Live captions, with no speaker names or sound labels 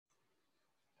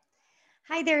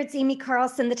Hi there, it's Amy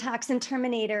Carlson, the Toxin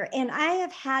Terminator, and I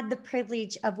have had the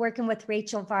privilege of working with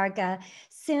Rachel Varga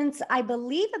since I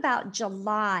believe about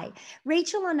July.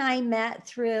 Rachel and I met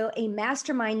through a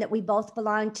mastermind that we both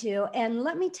belong to, and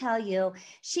let me tell you,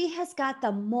 she has got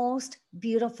the most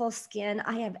beautiful skin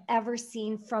I have ever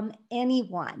seen from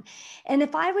anyone. And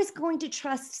if I was going to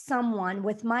trust someone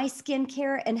with my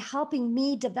skincare and helping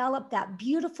me develop that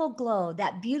beautiful glow,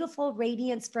 that beautiful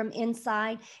radiance from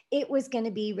inside, it was going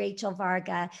to be Rachel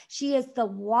Varga. She is the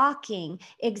walking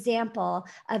example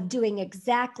of doing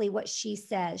exactly what she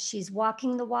says. She's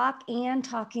walking the walk and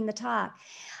talking the talk.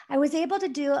 I was able to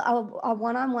do a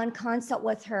one-on-one consult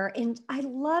with her, and I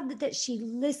loved that she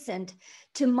listened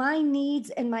to my needs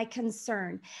and my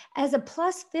concern. As a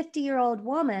plus 50-year-old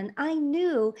woman, I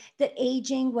knew that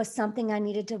aging was something I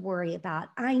needed to worry about.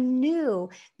 I knew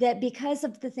that because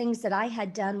of the things that I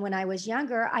had done when I was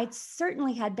younger, I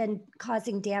certainly had been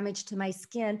causing damage to my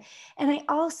skin. And I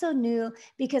also knew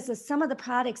because of some of the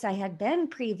products I had been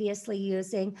previously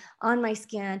using on my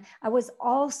skin, I was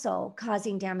also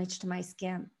causing damage to my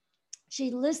skin. She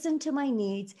listened to my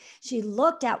needs. She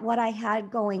looked at what I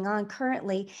had going on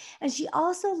currently. And she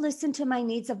also listened to my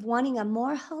needs of wanting a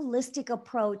more holistic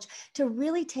approach to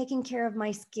really taking care of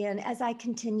my skin as I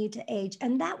continue to age.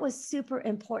 And that was super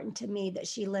important to me that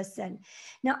she listened.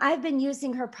 Now, I've been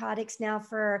using her products now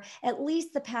for at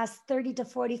least the past 30 to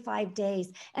 45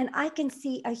 days. And I can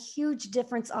see a huge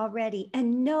difference already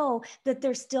and know that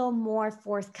there's still more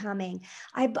forthcoming.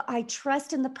 I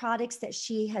trust in the products that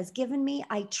she has given me.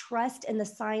 I trust in the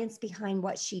science behind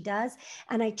what she does.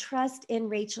 And I trust in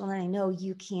Rachel, and I know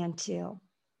you can too.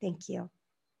 Thank you.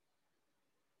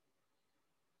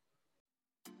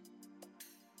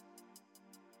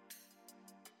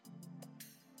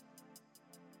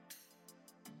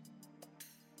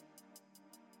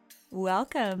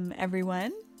 Welcome,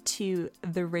 everyone, to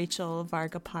the Rachel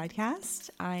Varga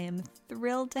podcast. I am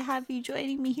thrilled to have you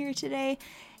joining me here today.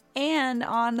 And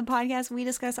on the podcast, we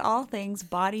discuss all things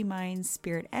body, mind,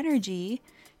 spirit, energy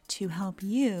to help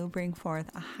you bring forth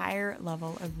a higher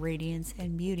level of radiance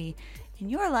and beauty in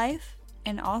your life,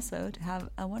 and also to have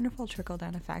a wonderful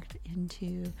trickle-down effect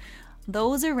into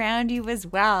those around you as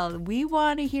well. We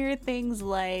want to hear things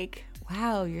like,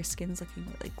 wow, your skin's looking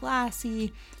really glassy,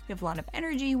 you have a lot of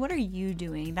energy, what are you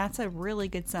doing? That's a really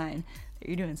good sign that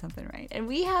you're doing something right. And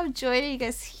we have joining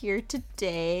us here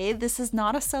today. This is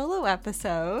not a solo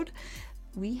episode.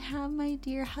 We have my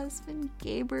dear husband,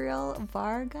 Gabriel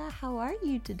Varga. How are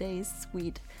you today,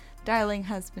 sweet, darling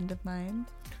husband of mine?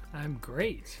 I'm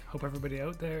great. Hope everybody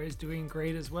out there is doing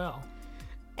great as well.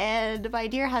 And my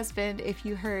dear husband, if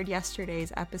you heard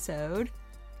yesterday's episode,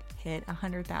 hit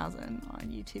 100,000 on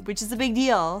YouTube, which is a big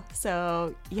deal.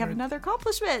 So you have another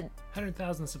accomplishment.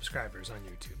 100,000 subscribers on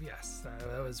YouTube. Yes,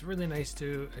 that was really nice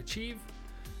to achieve.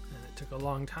 And it took a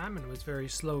long time and it was very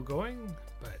slow going.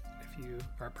 But if you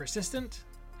are persistent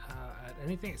at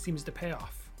anything, it seems to pay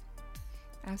off.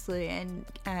 Absolutely. And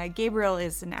Gabriel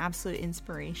is an absolute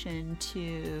inspiration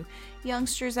to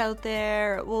youngsters out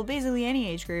there. Well, basically any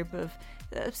age group, of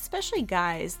especially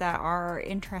guys that are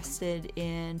interested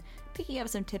in picking up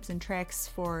some tips and tricks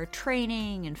for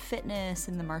training and fitness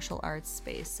in the martial arts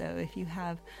space. So if you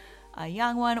have a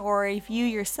young one, or if you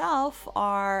yourself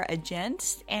are a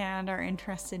gent and are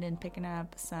interested in picking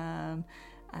up some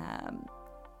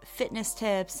fitness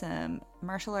tips, some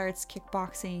martial arts,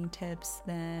 kickboxing tips,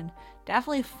 then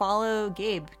definitely follow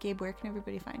Gabe. Gabe, where can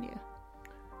everybody find you?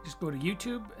 Just go to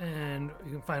YouTube and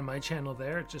you can find my channel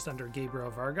there. It's just under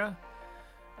Gabriel Varga.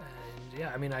 And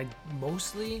yeah, I mean, I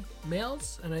mostly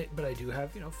males, but I do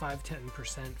have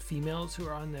 5-10% females who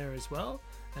are on there as well.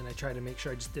 And I try to make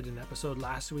sure. I just did an episode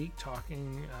last week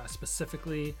talking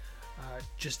specifically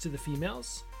just to the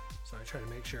females. So I try to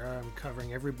make sure I'm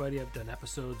covering everybody. I've done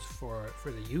episodes for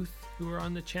the youth who are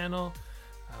on the channel.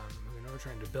 We're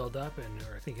trying to build up and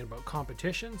are thinking about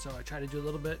competition. So I try to do a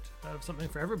little bit of something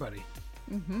for everybody.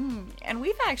 Mm-hmm. And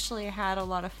we've actually had a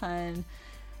lot of fun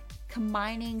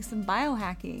combining some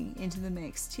biohacking into the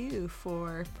mix too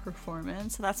for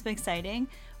performance. So that's been exciting.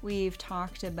 We've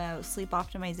talked about sleep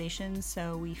optimization.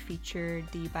 So we featured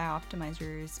the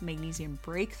BioOptimizer's Magnesium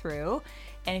Breakthrough.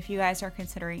 And if you guys are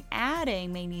considering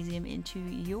adding magnesium into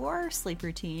your sleep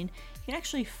routine, you can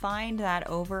actually find that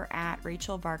over at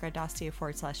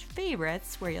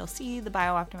rachelvarga.ca/favorites, where you'll see the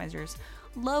BioOptimizer's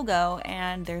logo,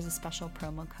 and there's a special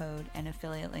promo code and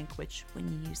affiliate link, which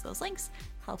when you use those links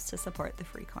helps to support the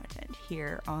free content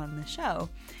here on the show.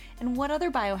 And what other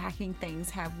biohacking things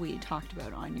have we talked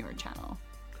about on your channel?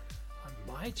 On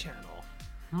my channel,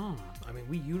 I mean,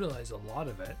 we utilize a lot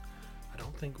of it. I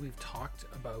don't think we've talked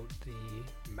about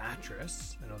the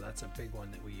mattress. I know that's a big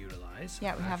one that we utilize.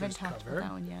 Yeah, we haven't talked about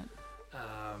that one yet.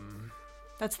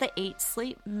 That's the 8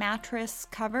 Sleep mattress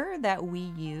cover that we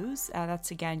use.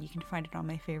 That's, again, you can find it on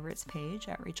my favorites page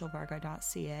at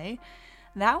rachelvarga.ca.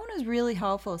 That one was really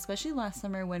helpful, especially last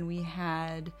summer when we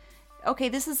had... Okay,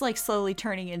 this is like slowly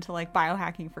turning into like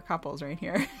biohacking for couples right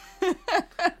here.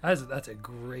 That's a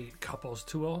great couples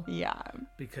tool. Yeah.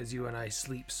 Because you and I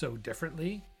sleep so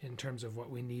differently in terms of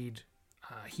what we need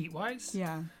heat-wise.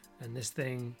 Yeah. And this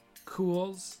thing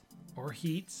cools or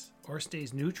heats or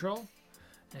stays neutral.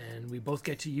 And we both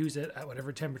get to use it at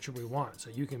whatever temperature we want. So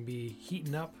you can be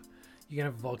heating up. You can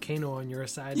have a volcano on your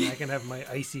side, and I can have my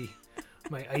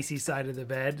icy side of the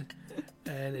bed.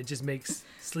 And it just makes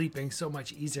sleeping so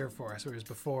much easier for us. Whereas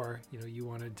before, you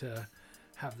wanted to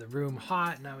have the room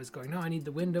hot, and I was going, no, I need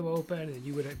the window open, and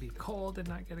you would be cold and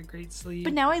not get a great sleep.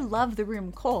 But now I love the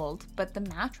room cold, but the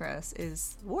mattress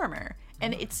is warmer.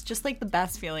 And it's just like the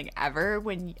best feeling ever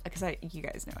because you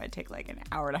guys know I take like an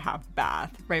hour and a half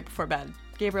bath right before bed.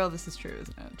 Gabriel, this is true,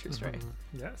 isn't it? True story.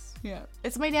 Yes. Yeah.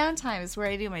 It's my downtime. It's where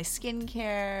I do my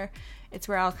skincare. It's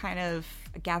where I'll kind of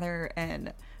gather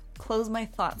and close my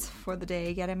thoughts for the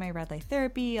day, get in my red light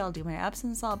therapy. I'll do my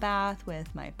Epsom salt bath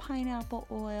with my pineapple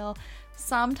oil.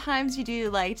 Sometimes you do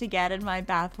like to get in my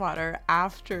bath water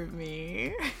after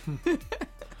me.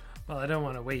 Well, I don't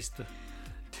want to waste the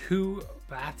 2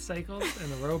 bath cycles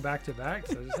in a row back to back,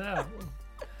 so just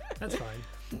that's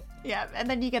fine. Yeah, and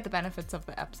then you get the benefits of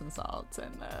the Epsom salts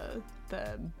and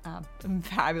the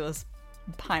fabulous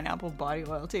pineapple body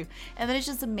oil too. And then it's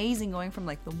just amazing going from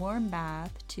like the warm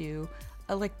bath to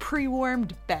a like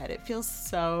pre-warmed bed. It feels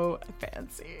so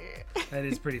fancy. That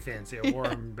is pretty fancy. A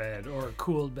warm bed or a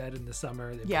cooled bed in the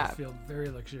summer. They both feel very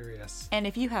luxurious. And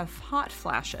if you have hot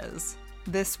flashes,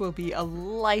 this will be a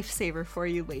lifesaver for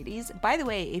you ladies. By the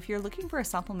way, if you're looking for a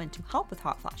supplement to help with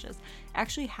hot flashes, I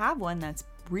actually have one that's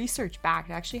research backed.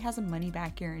 It actually has a money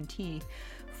back guarantee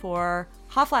for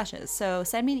hot flashes. So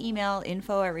send me an email,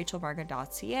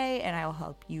 info@rachelvarga.ca, and I will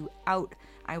help you out.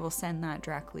 I will send that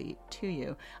directly to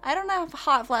you. I don't have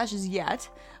hot flashes yet,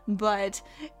 but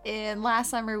in last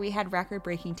summer we had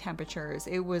record-breaking temperatures.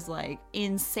 It was like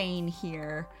insane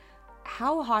here.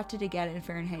 How hot did it get in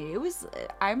Fahrenheit? It was,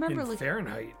 I remember in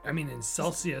Fahrenheit. I mean, in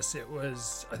Celsius, it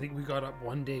was, I think we got up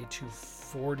one day to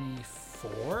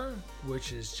 44,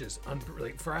 which is just,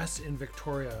 like for us in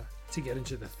Victoria to get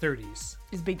into the 30s.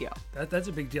 It's a big deal. That's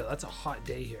a big deal. That's a hot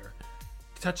day here.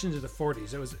 Touch into the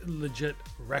 40s. It was a legit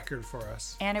record for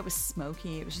us. And it was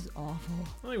smoky. It was just awful.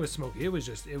 Well, it was smoky. It was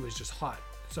just hot.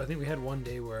 So I think we had one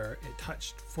day where it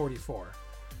touched 44.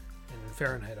 And in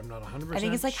Fahrenheit, I'm not 100% I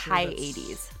think it's like sure high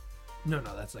 80s. No,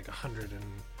 that's like 100 and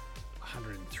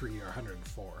 103 or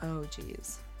 104. Oh,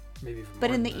 geez. Maybe even more. But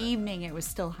in the than that. evening, it was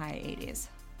still high 80s.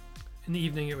 In the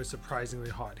evening, it was surprisingly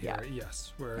hot here. Yeah.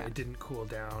 Yes, where it didn't cool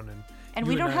down, and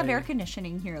we don't have air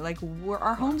conditioning here. Like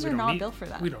our homes are not built for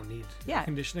that. We don't need air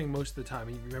conditioning most of the time.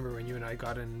 You remember when you and I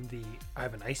got in I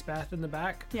have an ice bath in the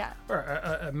back. Yeah. Or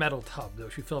a metal tub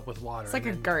that we fill up with water. It's like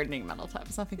a gardening metal tub.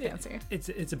 It's nothing fancy.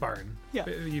 It's a barn. Yeah.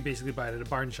 You basically buy it at a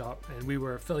barn shop, and we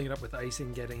were filling it up with ice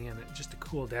and getting in it just to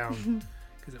cool down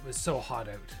because it was so hot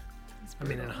out. I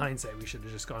mean, in hindsight, we should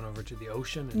have just gone over to the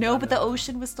ocean. No, but the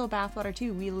ocean was still bathwater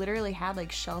too. We literally had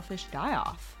like shellfish die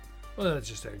off. Well, that's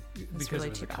just because really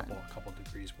it was a couple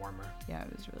degrees warmer. Yeah,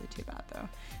 it was really too bad though.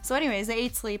 So anyways, the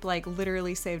 8 Sleep like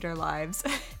literally saved our lives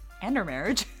and our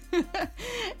marriage.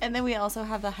 And then we also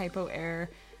have the Hypo Air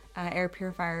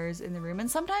purifiers in the room, and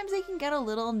sometimes they can get a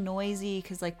little noisy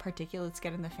because like particulates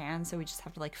get in the fan, so we just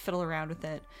have to like fiddle around with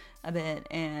it a bit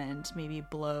and maybe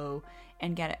blow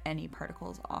and get any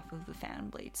particles off of the fan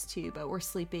blades too. But we're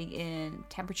sleeping in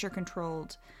temperature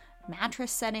controlled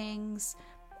mattress settings,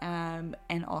 and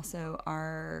also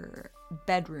our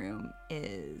bedroom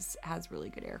has really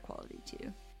good air quality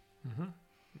too.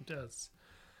 It does.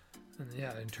 And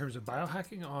yeah, in terms of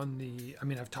biohacking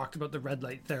I've talked about the red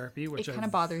light therapy, which it kind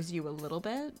of bothers you a little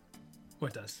bit.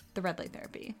 What does? The red light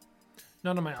therapy.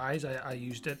 Not on my eyes. I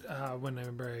used it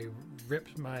whenever I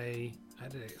ripped I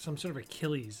had some sort of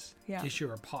Achilles issue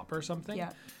or pop or something.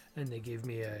 Yeah. And they gave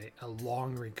me a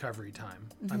long recovery time.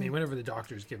 I mean, whenever the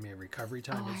doctors give me a recovery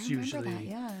time, it's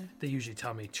usually they usually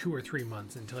tell me 2 or 3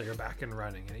 months until you're back and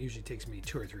running, and it usually takes me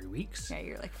 2 or 3 weeks. Yeah,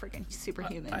 you're like freaking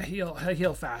superhuman. I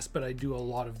heal fast, but I do a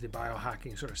lot of the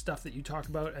biohacking sort of stuff that you talk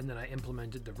about, and then I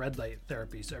implemented the red light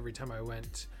therapy. So every time I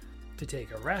went to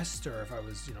take a rest, or if I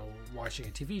was watching a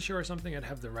TV show or something, I'd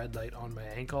have the red light on my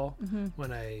ankle.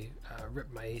 When I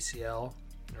ripped my ACL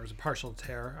there was a partial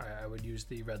tear, I would use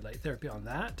the red light therapy on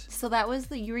that. So that was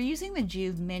you were using the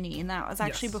Juve Mini, and that was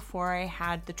actually Yes. before I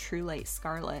had the True Light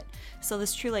Scarlet. So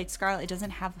this True Light Scarlet, it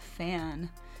doesn't have a fan,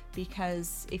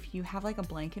 because if you have like a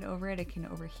blanket over it, it can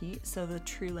overheat. So the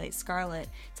True Light Scarlet,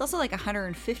 it's also like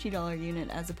 $150 unit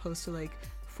as opposed to like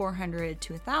 $400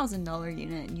 to $1,000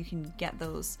 unit, and you can get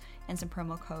those and some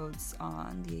promo codes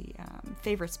on the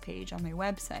favorites page on my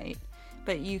website.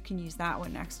 But you can use that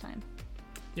one next time.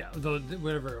 Yeah, though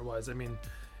whatever it was, I mean,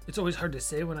 it's always hard to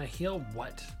say when I heal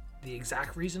what the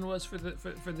exact reason was for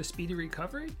the speedy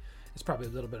recovery. It's probably a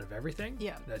little bit of everything.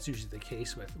 Yeah. That's usually the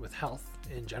case with health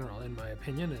in general, in my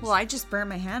opinion. Well, I just burnt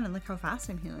my hand and look how fast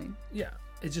I'm healing. Yeah,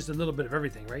 it's just a little bit of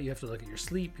everything, right? You have to look at your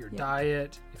sleep, your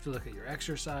diet, you have to look at your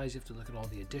exercise, you have to look at all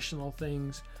the additional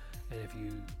things. And if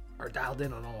you are dialed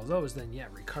in on all of those, then yeah,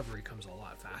 recovery comes a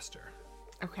lot faster.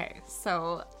 Okay,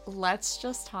 so let's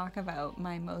just talk about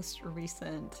my most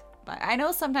recent. But I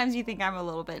know sometimes you think I'm a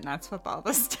little bit nuts with all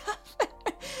this stuff.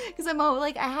 Because I'm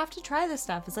like, I have to try this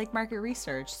stuff. It's like market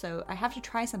research. So I have to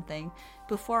try something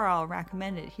before I'll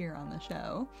recommend it here on the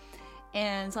show.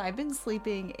 And so I've been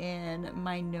sleeping in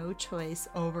my no choice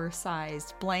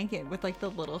oversized blanket with like the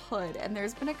little hood. And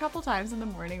there's been a couple times in the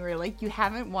morning where like you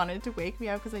haven't wanted to wake me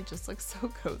up because I just look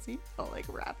so cozy, all like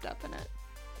wrapped up in it.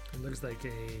 It looks like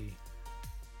a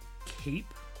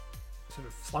cape sort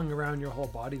of flung around your whole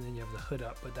body, and then you have the hood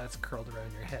up, but that's curled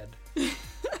around your head.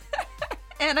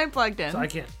 And I'm plugged in. So I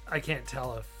can't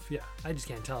tell if, I just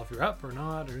can't tell if you're up or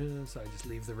not, so I just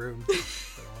leave the room. I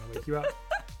don't want to wake you up.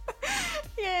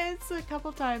 Yeah, it's a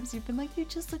couple times you've been like, you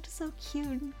just looked so cute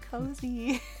and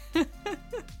cozy.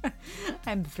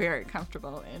 I'm very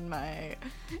comfortable in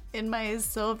my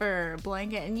silver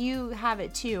blanket, and you have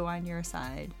it too on your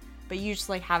side, but you just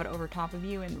like have it over top of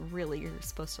you, and really you're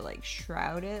supposed to like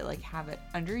shroud it, like have it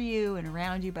under you and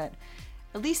around you, but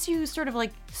at least you sort of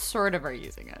are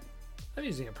using it. I'm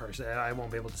using it personally. I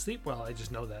won't be able to sleep well. I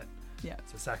just know that Yeah.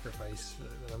 it's a sacrifice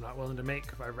that I'm not willing to make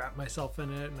if I wrap myself in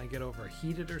it and I get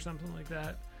overheated or something like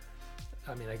that.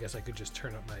 I mean, I guess I could just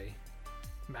turn up my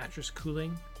mattress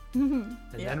cooling and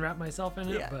then wrap myself in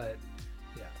it. Yeah. But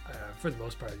for the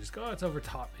most part, I just go, it's over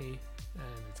top me,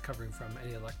 and it's covering from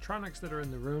any electronics that are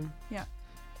in the room. Yeah.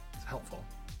 It's helpful.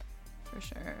 For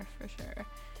sure.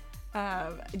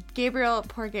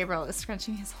 Poor Gabriel is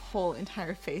scrunching his whole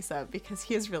entire face up because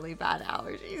he has really bad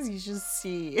allergies. You just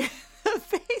see the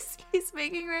face he's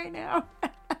making right now.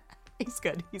 He's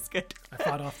good. I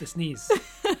fought off the sneeze.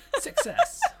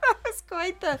 Success.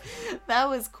 That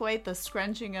was quite the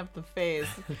scrunching of the face.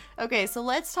 Okay, so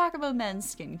let's talk about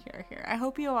men's skincare here. I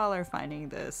hope you all are finding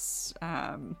this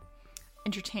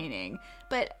entertaining.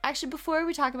 But actually, before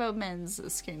we talk about men's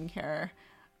skincare,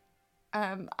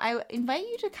 I invite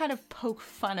you to kind of poke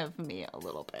fun of me a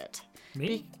little bit.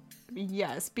 Me?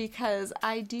 Yes, because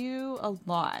I do a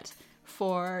lot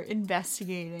for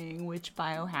investigating which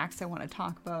biohacks I want to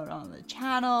talk about on the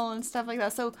channel and stuff like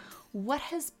that. So what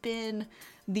has been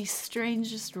the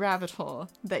strangest rabbit hole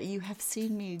that you have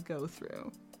seen me go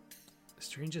through?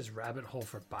 Strangest rabbit hole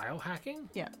for biohacking?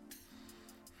 Yeah.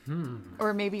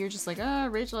 Or maybe you're just like,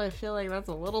 Rachel, I feel like that's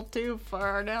a little too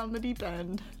far down the deep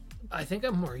end. I think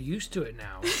I'm more used to it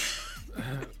now.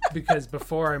 Because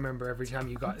before, I remember every time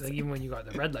you got, like, even when you got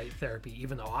the red light therapy,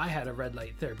 even though I had a red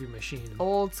light therapy machine,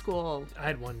 Old school. I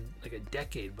had one like a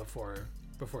decade before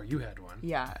you had one.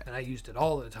 Yeah. And I used it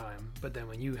all the time. But then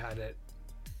when you had it,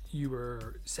 you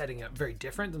were setting it very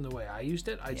different than the way I used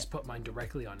it. I just put mine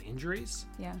directly on injuries.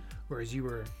 Yeah. Whereas you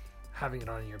were having it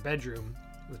on in your bedroom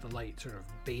with the light sort of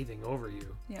bathing over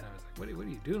you. Yeah. And I was like, what are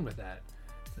you doing with that?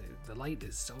 The light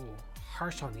is so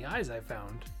harsh on the eyes, I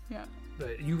found. Yeah.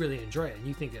 But you really enjoy it, and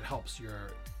you think it helps your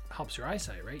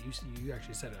eyesight, right? You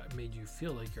actually said it made you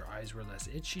feel like your eyes were less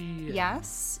itchy.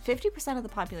 Yes, 50% of the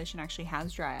population actually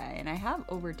has dry eye, and I have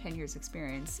over 10 years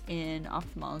experience in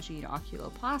ophthalmology and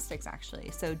oculoplastics, actually.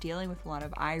 So dealing with a lot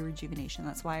of eye rejuvenation.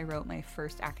 That's why I wrote my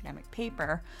first academic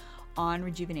paper on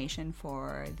rejuvenation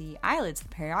for the eyelids, the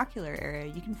periocular area.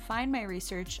 You can find my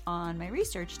research on my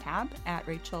research tab at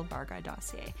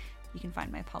rachelvarga.ca. You can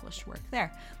find my published work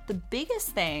there. The biggest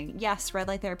thing, yes, red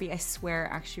light therapy, I swear,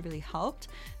 actually really helped.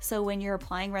 So when you're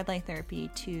applying red light therapy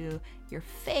to your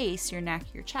face, your neck,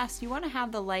 your chest, you want to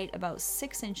have the light about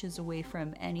 6 inches away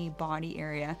from any body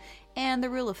area. And the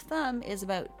rule of thumb is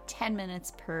about 10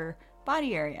 minutes per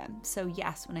body area. So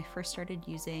yes, when I first started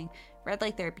using red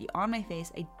light therapy on my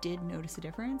face, I did notice a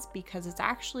difference because it's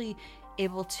actually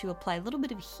able to apply a little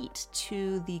bit of heat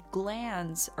to the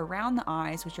glands around the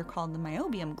eyes, which are called the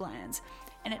meibomian glands.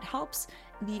 and it helps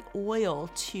the oil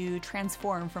to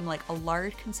transform from like a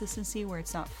lard consistency where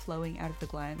it's not flowing out of the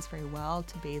glands very well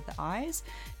to bathe the eyes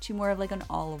to more of like an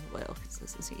olive oil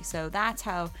consistency. So that's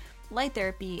how light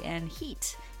therapy and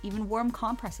heat, even warm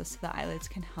compresses to the eyelids,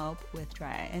 can help with dry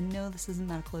eye. And no, this isn't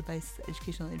medical advice,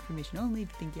 educational information only.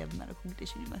 If you think you have a medical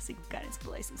condition, you must seek guidance of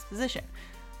a licensed physician.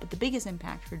 But the biggest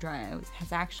impact for dry eye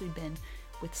has actually been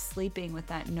with sleeping with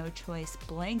that No Choice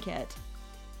blanket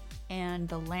and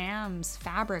the lamb's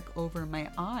fabric over my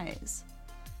eyes.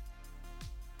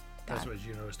 That's what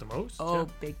you noticed the most? Oh, yeah.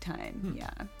 big time.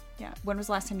 Yeah. When was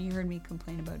the last time you heard me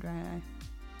complain about dry eye?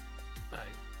 I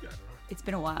don't know. It's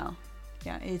been a while.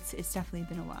 Yeah, it's definitely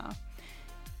been a while.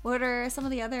 What are some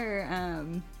of the other,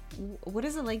 what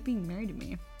is it like being married to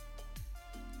me?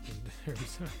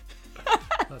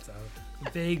 That's a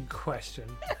vague question.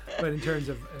 But in terms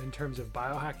of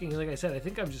biohacking, like I said, I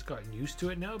think I've just gotten used to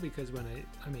it now, because when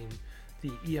I mean, the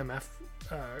EMF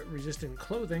resistant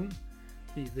clothing,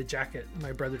 the jacket,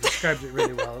 my brother describes it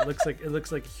really well. It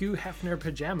looks like Hugh Hefner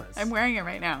pajamas. I'm wearing it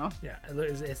right now. Yeah,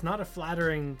 it's not a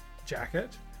flattering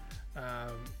jacket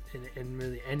in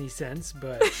really any sense,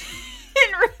 but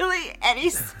in really any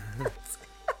sense.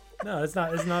 No, it's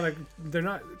not they're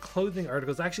not clothing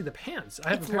articles. Actually, the pants.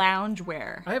 It's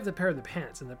loungewear. I have the pair of the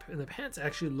pants, and the pants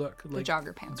actually look like the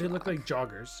jogger pants. They look like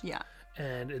joggers. Yeah.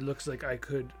 And it looks like I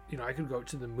could go out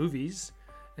to the movies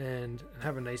and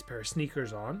have a nice pair of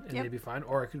sneakers on, and they'd be fine.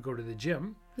 Or I could go to the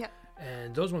gym. Yeah.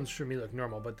 And those ones for me look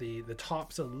normal, but the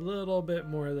top's a little bit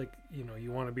more like,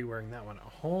 you want to be wearing that one at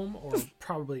home, or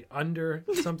probably under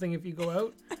something if you go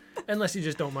out. Unless you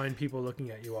just don't mind people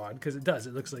looking at you odd, because it does.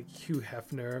 It looks like Hugh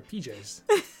Hefner PJs.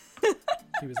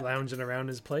 He was lounging around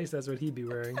his place. That's what he'd be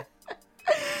wearing.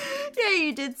 Yeah,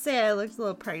 you did say I looked a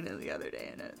little pregnant the other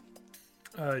day in it.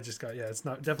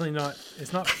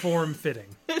 It's not form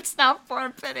fitting. It's not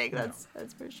form fitting. That's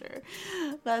for sure.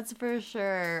 That's for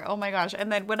sure. Oh my gosh.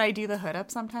 And then when I do the hood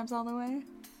up sometimes all the way,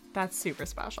 that's super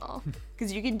special.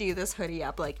 Because you can do this hoodie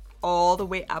up like all the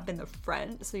way up in the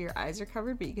front, so your eyes are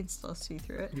covered, but you can still see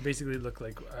through it. You basically look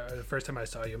like, the first time I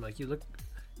saw you, I'm like, you look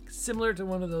similar to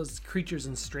one of those creatures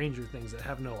in Stranger Things that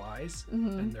have no eyes,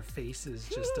 and their face is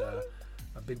just a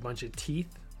big bunch of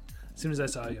teeth. As soon as I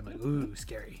saw you, I'm like, ooh,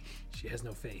 scary. She has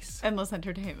no face. Endless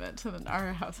entertainment in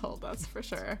our household, that's for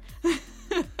sure.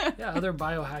 Yeah, other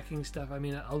biohacking stuff. I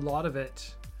mean, a lot of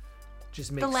it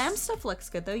just makes... The lamb stuff looks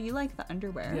good, though. You like the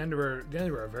underwear. The underwear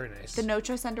are very nice. The No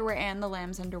Choice underwear and the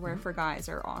lamb's underwear for guys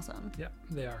are awesome. Yeah,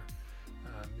 they are.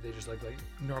 They just look like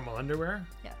normal underwear.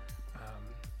 Yeah.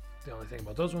 The only thing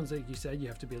about those ones, like you said, you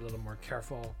have to be a little more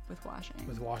careful with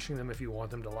washing them if you want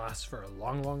them to last for a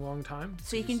long, long, long time.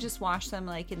 So you can just wash them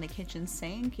like in the kitchen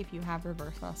sink if you have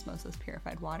reverse osmosis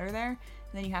purified water there. And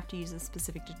then you have to use a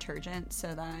specific detergent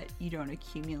so that you don't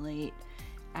accumulate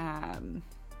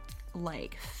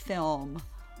like film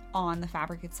on the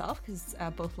fabric itself, because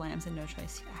both lambs and No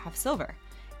Choice have silver,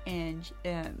 and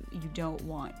you don't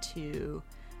want to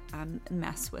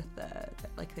mess with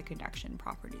the conduction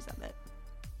properties of it.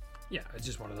 Yeah, it's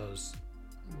just one of those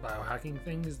biohacking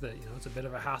things that, it's a bit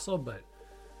of a hassle, but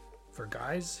for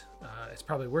guys, it's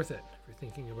probably worth it if you're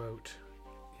thinking about,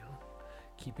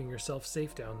 keeping yourself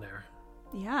safe down there.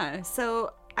 Yeah,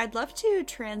 so I'd love to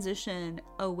transition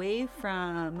away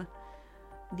from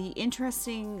the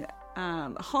interesting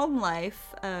home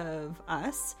life of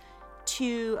us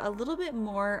to a little bit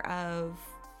more of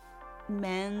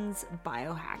men's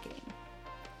biohacking.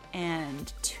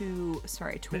 And towards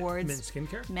men's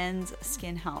skincare? Men's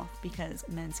skin health, because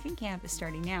Men's Skin Camp is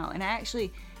starting now. And I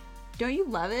actually, don't you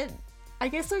love it? I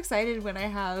get so excited when I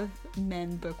have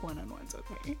men book one-on-ones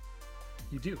with me.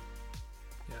 You do.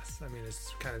 Yes. I mean,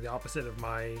 it's kind of the opposite of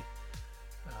my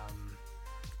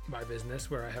my business,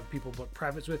 where I have people book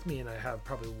privates with me, and I have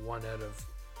probably 1 out of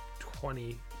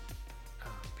 20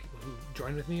 people who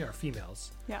join with me are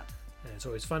females. Yeah. And it's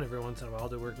always fun every once in a while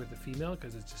to work with a female,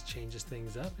 because it just changes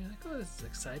things up. You're like, oh, this is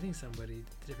exciting. Somebody,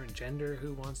 different gender,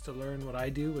 who wants to learn what I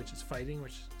do, which is fighting.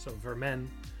 So for men,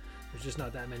 there's just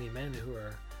not that many men who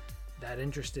are that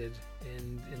interested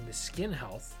in the skin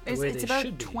health the way they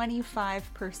should be. It's about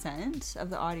 25% of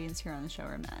the audience here on the show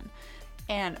are men.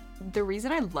 And the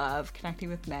reason I love connecting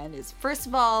with men is, first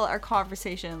of all, our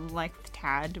conversation, like with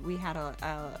Tad, we had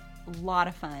a lot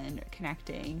of fun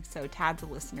connecting. So Tad's a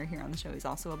listener here on the show. He's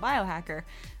also a biohacker.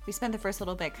 We spent the first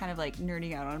little bit kind of like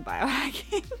nerding out on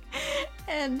biohacking.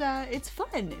 And it's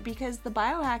fun because the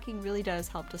biohacking really does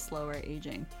help to slow our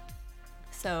aging.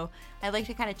 So I like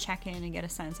to kind of check in and get a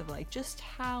sense of like just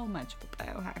how much of a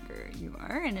biohacker you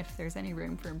are, and if there's any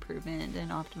room for improvement and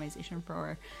optimization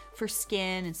for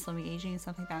skin and slowing aging and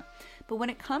stuff like that. But when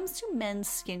it comes to men's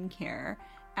skincare,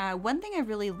 one thing I've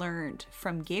really learned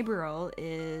from Gabriel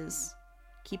is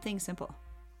keep things simple,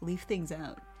 leave things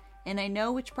out. And I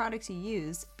know which products you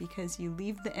use because you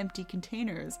leave the empty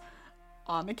containers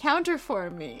on the counter for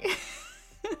me.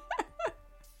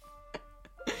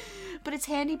 But it's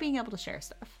handy being able to share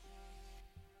stuff.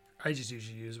 I just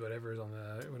usually use whatever's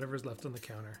left on the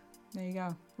counter. There you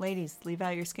go. Ladies, leave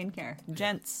out your skincare.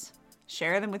 Gents,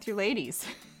 share them with your ladies.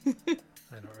 I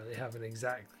don't really have an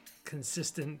exact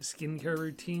consistent skincare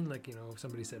routine. Like, you know, if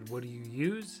somebody said, what do you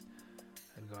use?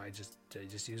 I'd go, I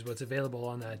just use what's available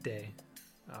on that day.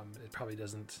 It probably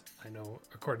doesn't, I know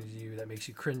according to you, that makes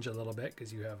you cringe a little bit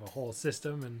because you have a whole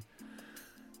system, and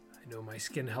I know my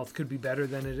skin health could be better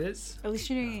than it is. At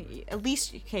least,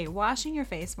 okay, washing your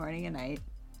face morning and night.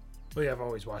 Well, yeah, I've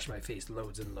always washed my face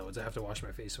loads and loads. I have to wash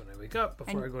my face when I wake up.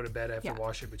 Before I go to bed, I have to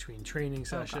wash it between training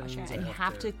sessions. Gosh, yeah. And you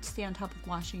have to stay on top of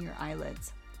washing your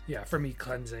eyelids. Yeah, for me,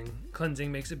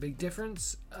 cleansing makes a big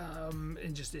difference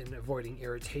in avoiding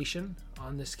irritation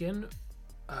on the skin.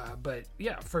 But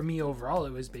yeah, for me overall,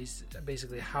 it was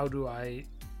basically how do I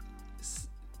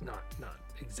not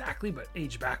exactly, but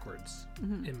age backwards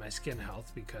in my skin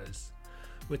health, because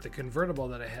with the convertible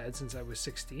that I had since I was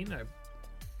 16, I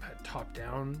had top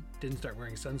down, didn't start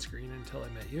wearing sunscreen until I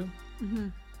met you.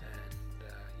 And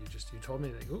you told me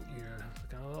that, oh, you're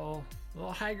looking a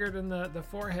little haggard in the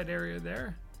forehead area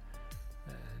there.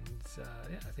 And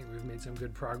yeah, I think we've made some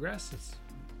good progress. It's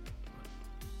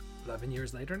 11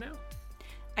 years later now.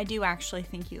 I do actually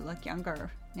think you look younger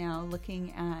now,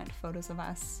 looking at photos of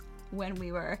us when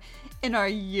we were in our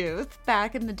youth,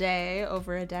 back in the day,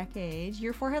 over a decade.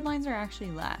 Your forehead lines are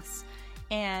actually less.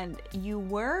 And you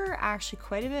were actually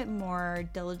quite a bit more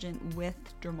diligent with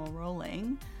dermal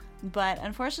rolling. But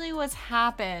unfortunately what's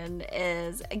happened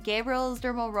is Gabriel's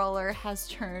dermal roller has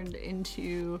turned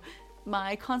into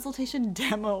my consultation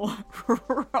demo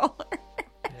roller.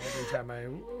 Yeah, every time I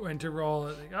went to roll,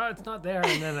 it's like, oh, it's not there.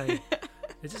 And then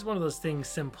it's just one of those things,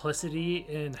 simplicity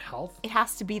in health. It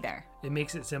has to be there. It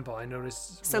makes it simple. I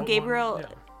noticed. So Gabriel,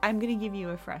 I'm going to give you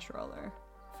a fresh roller.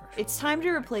 It's time to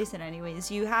replace it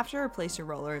anyways. You have to replace your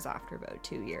rollers after about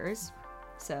 2 years.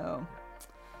 So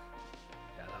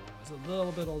yeah, that one was a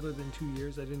little bit older than 2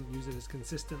 years. I didn't use it as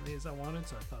consistently as I wanted,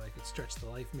 so I thought I could stretch the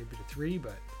life maybe to 3,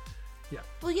 but yeah.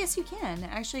 Well, yes, you can.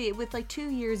 Actually, with like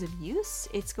 2 years of use,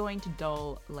 it's going to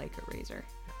dull like a razor,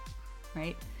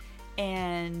 right?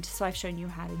 And so I've shown you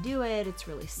how to do it. It's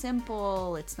really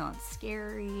simple. It's not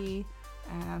scary.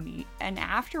 And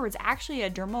afterwards, actually, a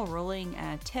dermal rolling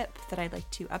tip that I'd like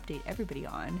to update everybody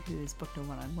on who's booked a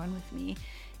one-on-one with me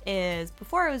is,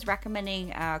 before I was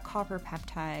recommending copper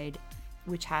peptide,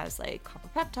 which has like copper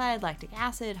peptide, lactic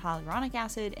acid, hyaluronic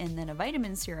acid, and then a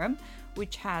vitamin serum,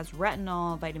 which has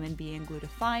retinol, vitamin B, and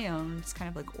glutathione. It's kind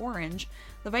of like orange.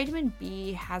 The vitamin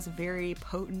B has a very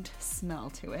potent smell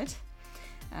to it.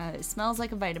 It smells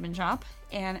like a vitamin shop.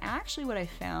 And actually what I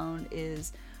found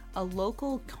is a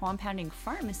local compounding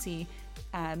pharmacy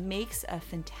makes a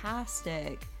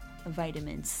fantastic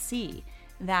vitamin C.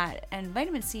 And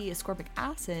vitamin C, ascorbic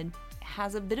acid,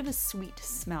 has a bit of a sweet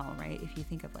smell, right? If you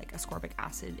think of like ascorbic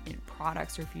acid in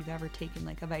products, or if you've ever taken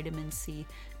like a vitamin C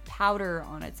powder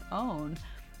on its own,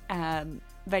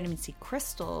 vitamin C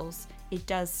crystals, it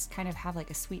does kind of have like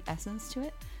a sweet essence to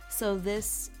it. So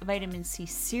this vitamin C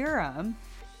serum,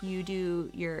 you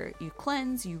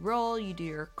cleanse, you roll, you do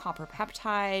your copper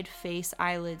peptide, face,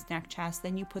 eyelids, neck, chest,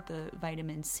 then you put the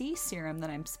vitamin C serum that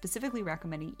I'm specifically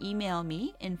recommending. Email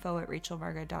me,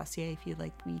 info@rachelvarga.ca, if you'd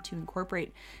like me to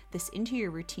incorporate this into your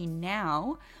routine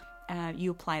now. You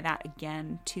apply that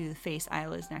again to the face,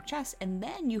 eyelids, neck, chest, and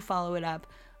then you follow it up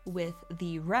with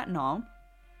the retinol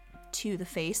to the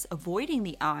face, avoiding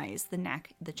the eyes, the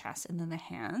neck, the chest, and then the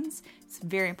hands. It's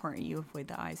very important you avoid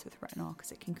the eyes with retinol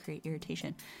because it can create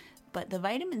irritation. But the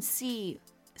vitamin C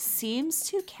seems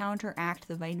to counteract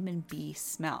the vitamin B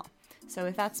smell. So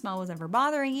if that smell was ever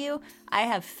bothering you, I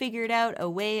have figured out a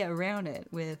way around it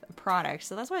with a product.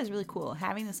 So that's why it's really cool,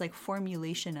 having this like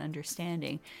formulation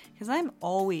understanding, because I'm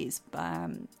always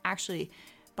actually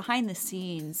behind the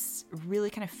scenes really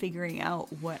kind of figuring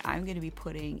out what I'm going to be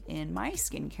putting in my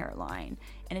skincare line.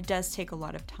 And it does take a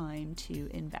lot of time to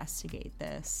investigate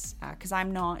this because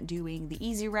I'm not doing the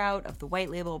easy route of the white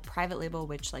label, private label,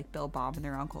 which like Bill, Bob, and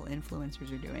their uncle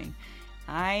influencers are doing.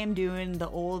 I am doing the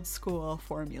old school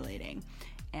formulating.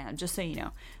 And just so you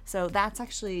know. So that's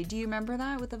actually, do you remember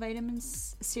that with the vitamin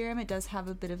serum? It does have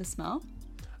a bit of a smell.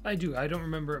 I do. I don't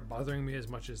remember it bothering me as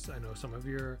much as I know some of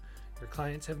your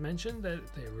clients have mentioned that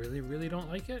they really, really don't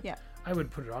like it. Yeah. I would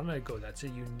put it on and I'd go, that's a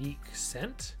unique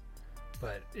scent,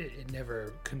 but it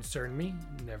never concerned me.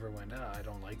 Never went, I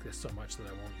don't like this so much that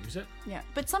I won't use it. Yeah,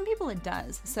 but some people it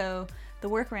does. So the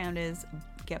workaround is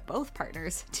get both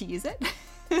partners to use it.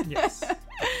 Yes.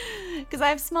 Because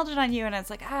I've smelled it on you and it's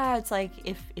like, it's like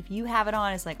if you have it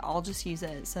on, it's like I'll just use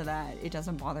it so that it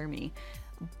doesn't bother me.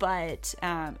 But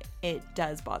it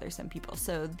does bother some people.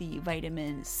 So the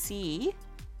vitamin C,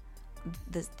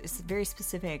 this very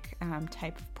specific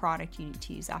type of product you need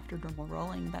to use after dermal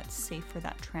rolling that's safe for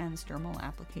that transdermal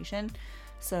application.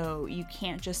 So you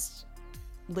can't just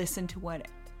listen to what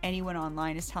anyone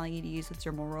online is telling you to use with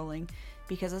dermal rolling,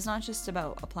 because it's not just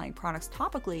about applying products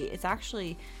topically. It's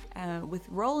actually with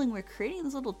rolling, we're creating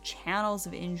these little channels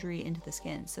of injury into the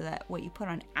skin so that what you put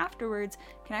on afterwards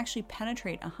can actually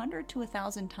penetrate 100 to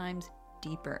 1,000 times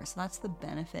deeper. So that's the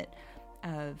benefit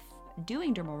of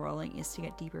doing dermal rolling, is to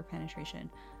get deeper penetration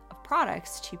of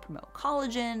products to promote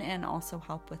collagen and also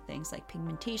help with things like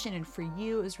pigmentation. And for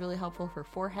you, it was really helpful for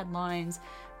forehead lines,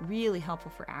 really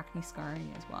helpful for acne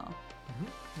scarring as well.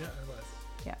 Mm-hmm. Yeah, it was.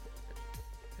 Yeah.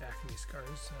 Acne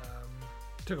scars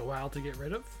took a while to get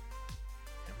rid of.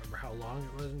 Can't remember how long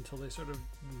it was until they sort of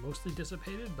mostly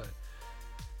dissipated, but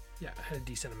yeah, I had a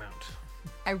decent amount.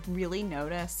 I really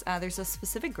noticed there's a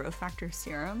specific growth factor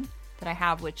serum that I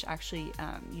have, which actually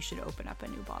you should open up a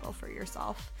new bottle for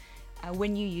yourself.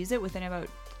 When you use it, within about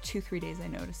 2-3 days, I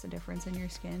noticed a difference in your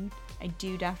skin. I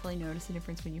do definitely notice a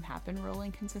difference when you have been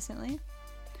rolling consistently.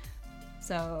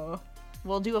 So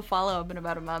we'll do a follow-up in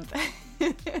about a month,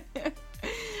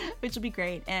 which will be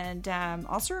great. And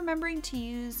also remembering to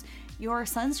use your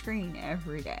sunscreen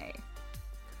every day.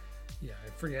 Yeah, I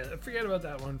forget about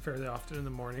that one fairly often in the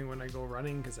morning when I go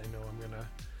running, because I know I'm gonna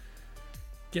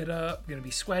get up, gonna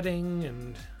be sweating,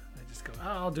 and I just go,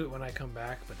 I'll do it when I come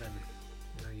back. But then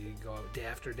you go out day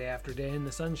after day after day in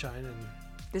the sunshine, and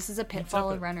this is a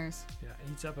pitfall of runners. Yeah,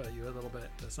 it eats up at you a little bit,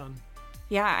 the sun.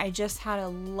 Yeah, I just had a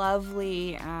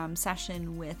lovely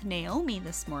session with Naomi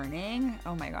this morning.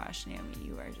 Oh my gosh, Naomi,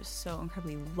 you are just so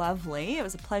incredibly lovely. It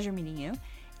was a pleasure meeting you.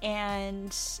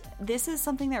 And this is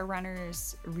something that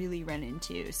runners really run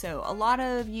into. So a lot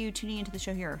of you tuning into the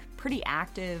show here are pretty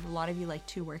active. A lot of you like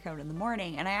to work out in the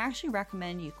morning. And I actually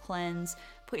recommend you cleanse,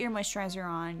 put your moisturizer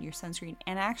on, your sunscreen,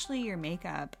 and actually your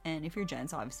makeup. And if you're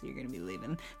gents, obviously you're going to be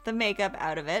leaving the makeup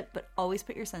out of it. But always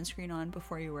put your sunscreen on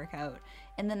before you work out.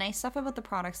 And the nice stuff about the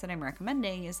products that I'm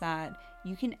recommending is that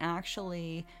you can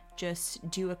actually just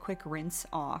do a quick rinse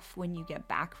off when you get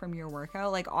back from your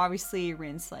workout. Like obviously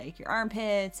rinse like your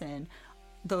armpits and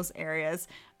those areas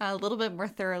a little bit more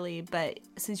thoroughly, but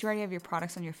since you already have your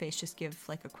products on your face, just give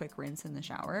like a quick rinse in the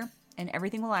shower and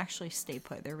everything will actually stay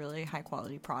put. They're really high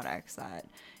quality products that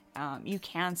you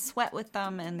can sweat with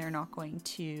them and they're not going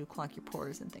to clog your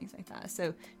pores and things like that.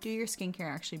 So do your skincare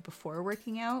actually before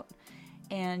working out.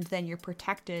 And then you're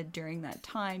protected during that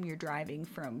time. You're driving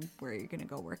from where you're going to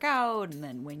go work out, and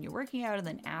then when you're working out, and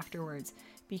then afterwards,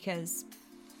 because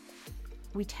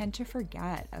we tend to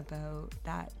forget about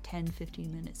that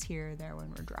 10-15 minutes here or there when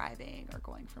we're driving or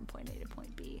going from point A to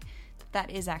point B. That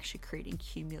is actually creating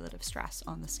cumulative stress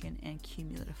on the skin and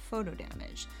cumulative photo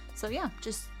damage. So yeah,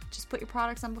 just put your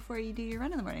products on before you do your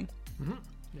run in the morning. Mm-hmm.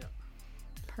 Yeah.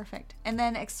 Perfect. And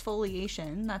then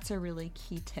exfoliation, that's a really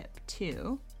key tip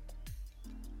too.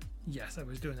 Yes, I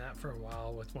was doing that for a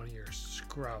while with one of your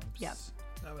scrubs. Yep.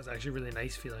 That was actually really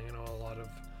nice feeling. I know a lot of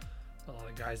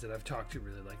guys that I've talked to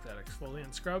really like that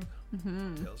exfoliant scrub.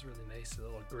 Mm-hmm. It feels really nice, a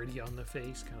little gritty on the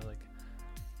face, kind of like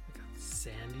a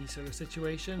sandy sort of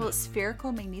situation. Well, it's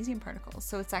spherical magnesium particles,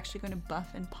 so it's actually going to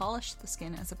buff and polish the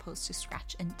skin as opposed to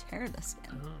scratch and tear the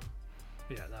skin.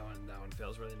 Yeah, that one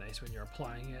feels really nice when you're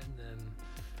applying it, and then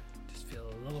just feel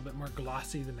a little bit more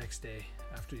glossy the next day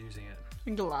after using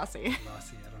it. Glossy. I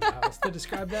don't know how else to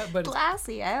describe that, but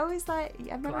glassy. I always thought,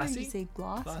 I've never heard you say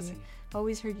glossy. Glossy. I've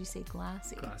always heard you say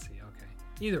glassy. Glossy, okay.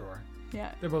 Either or.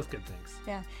 Yeah. They're both good things.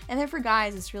 Yeah. And then for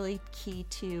guys, it's really key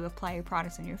to apply your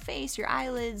products on your face, your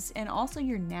eyelids, and also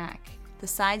your neck. The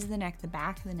sides of the neck, the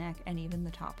back of the neck, and even the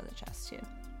top of the chest too.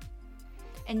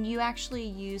 And you actually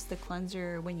use the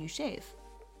cleanser when you shave.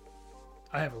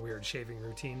 I have a weird shaving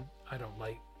routine. I don't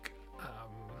like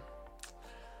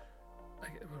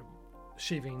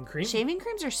shaving cream. Shaving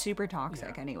creams are super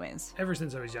toxic anyways. Ever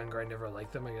since I was younger, I never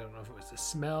liked them. I don't know if it was the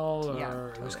smell or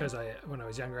totally. It was because when I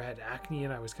was younger, I had acne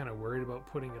and I was kind of worried about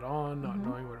putting it on, not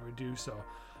knowing what it would do. So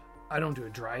I don't do a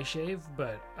dry shave,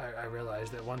 but I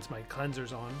realized that once my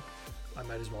cleanser's on, I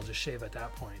might as well just shave at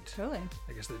that point. Totally.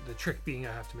 I guess the trick being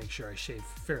I have to make sure I shave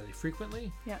fairly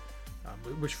frequently. Yeah.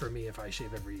 which for me, if I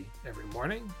shave every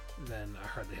morning, then I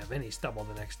hardly have any stubble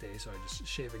the next day. So I just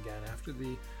shave again after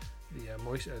the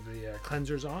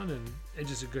cleanser's on, and it's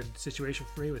just a good situation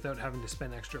for me without having to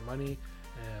spend extra money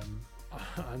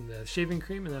on the shaving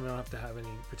cream, and then I don't have to have any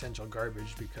potential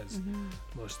garbage because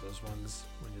most of those ones,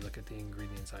 when you look at the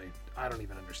ingredients, I don't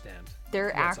even understand.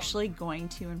 They're actually going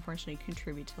to unfortunately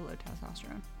contribute to low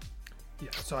testosterone. Yeah,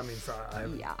 so I mean,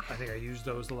 I think I used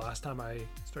those the last time I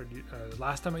started.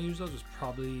 Last time I used those was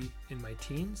probably in my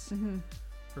teens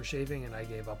for shaving, and I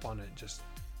gave up on it. Just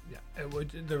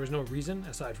there was no reason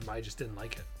aside from I just didn't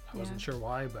like it. I wasn't sure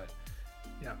why, but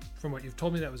yeah, from what you've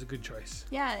told me, that was a good choice.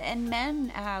 Yeah, and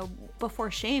men before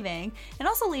shaving, and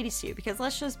also ladies too, because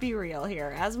let's just be real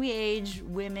here. As we age,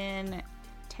 women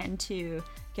tend to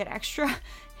get extra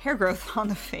hair growth on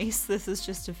the face. This is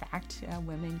just a fact.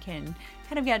 Women can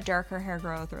kind of get darker hair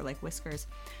growth or like whiskers.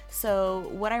 So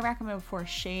what I recommend before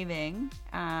shaving,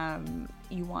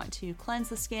 you want to cleanse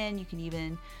the skin. You can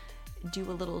even do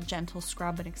a little gentle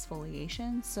scrub and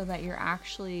exfoliation so that you're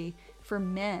actually, for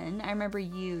men, I remember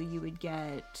you would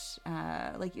get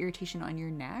like irritation on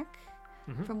your neck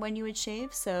from when you would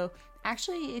shave. So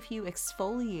actually, if you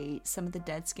exfoliate some of the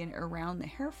dead skin around the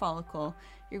hair follicle,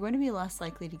 you're going to be less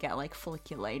likely to get like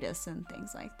folliculitis and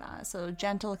things like that. So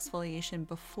gentle exfoliation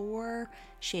before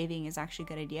shaving is actually a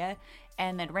good idea.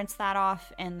 And then rinse that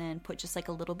off and then put just like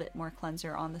a little bit more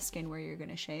cleanser on the skin where you're going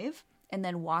to shave. And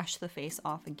then wash the face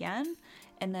off again.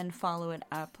 And then follow it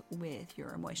up with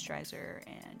your moisturizer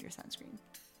and your sunscreen.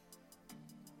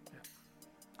 Yeah.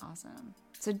 Awesome.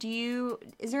 So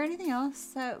is there anything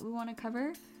else that we want to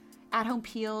cover? At-home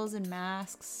peels and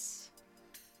masks.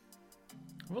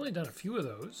 I've only done a few of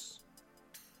those.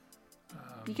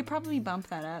 You could probably bump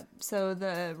that up. So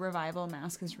the Revival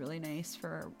mask is really nice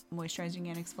for moisturizing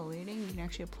and exfoliating. You can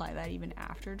actually apply that even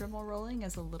after dermal rolling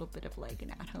as a little bit of like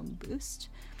an at-home boost.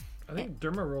 I think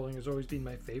derma rolling has always been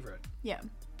my favorite. Yeah.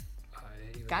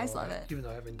 Guys love it. Even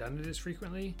though I haven't done it as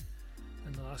frequently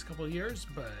in the last couple of years.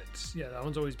 But yeah, that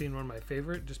one's always been one of my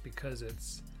favorite just because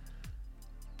it's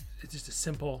just a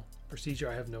simple procedure.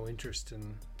 I have no interest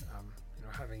in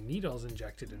having needles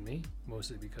injected in me,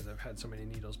 mostly because I've had so many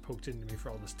needles poked into me for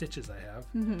all the stitches I have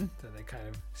that they kind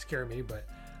of scare me. But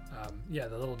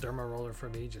the little derma roller for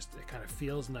me, just it kind of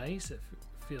feels nice. It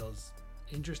feels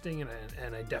interesting,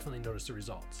 and I definitely notice the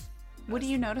results. What do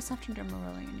you notice after derma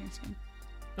rolling in your skin?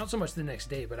 Not so much the next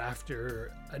day, but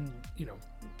after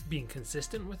being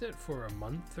consistent with it for a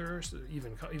month or so,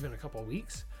 even a couple of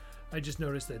weeks, I just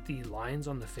noticed that the lines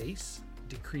on the face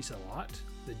decrease a lot.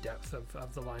 The depth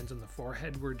of the lines on the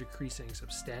forehead were decreasing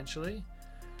substantially,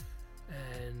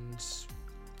 and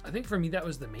I think for me that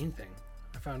was the main thing.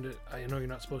 I found it. I know you're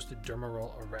not supposed to derma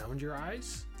roll around your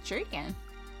eyes. Sure, you can.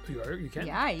 You can?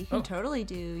 Yeah, you can totally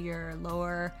do your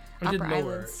lower, upper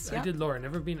eyelids. Yep. I did lower.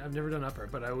 I've never done upper,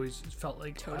 but I always felt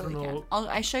like, totally I don't know.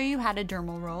 I show you how to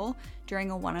dermal roll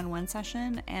during a one-on-one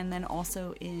session, and then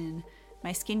also in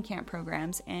my skin camp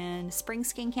programs. And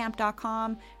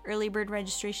springskincamp.com, early bird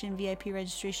registration, VIP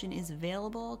registration is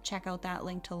available. Check out that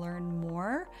link to learn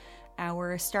more.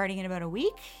 We're starting in about a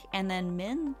week, and then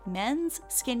men's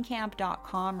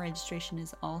skincamp.com registration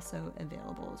is also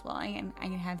available as well. I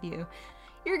can have you.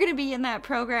 You're gonna be in that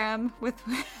program with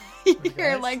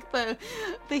you're like the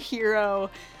hero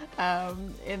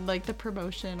in like the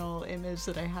promotional image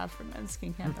that I have for Men's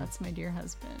Skin Camp. That's my dear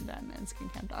husband at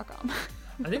menskincamp.com.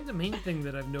 I think the main thing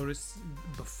that I've noticed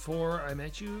before I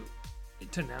met you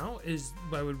to now is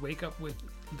I would wake up with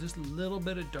just a little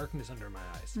bit of darkness under my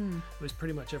eyes. It was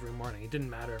pretty much every morning. It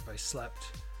didn't matter if I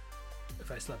slept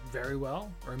very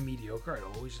well or mediocre.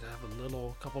 I'd always have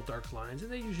a couple dark lines,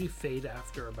 and they usually fade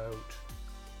after about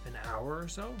an hour or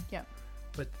so. Yep.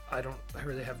 But I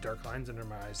really have dark lines under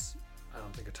my eyes, I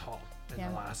don't think at all in the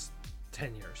last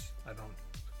 10 years. I don't,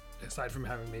 aside from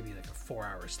having maybe like a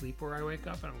 4-hour sleep where I wake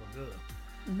up and I'm going, ugh.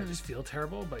 I just feel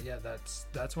terrible. But yeah,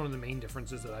 that's one of the main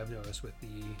differences that I've noticed with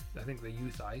the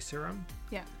Youth Eye Serum.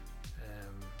 Yeah.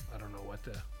 I don't know what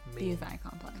the Youth Eye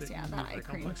Complex. That eye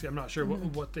cream. Complex. I'm not sure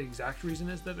what the exact reason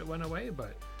is that it went away,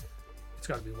 but it's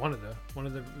got to be one of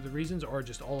the reasons, or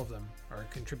just all of them are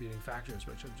contributing factors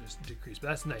which have just decreased. But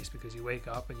that's nice because you wake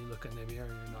up and you look in the mirror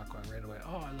and you're not going right away,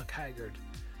 oh, I look haggard.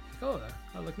 Like, oh,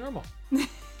 I look normal.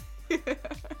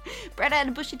 Bright-eyed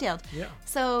and bushy-tailed. Yeah.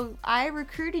 So I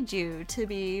recruited you to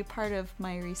be part of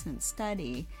my recent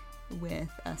study with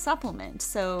a supplement.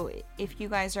 So if you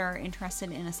guys are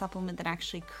interested in a supplement that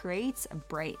actually creates a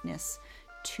brightness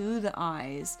to the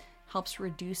eyes, helps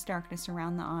reduce darkness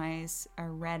around the eyes, a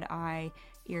red eye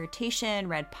irritation,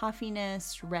 red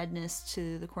puffiness, redness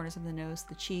to the corners of the nose,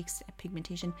 the cheeks,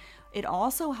 pigmentation. It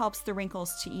also helps the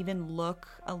wrinkles to even look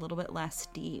a little bit less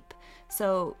deep.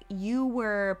 So you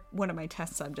were one of my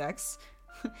test subjects.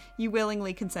 You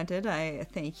willingly consented. I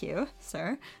thank you,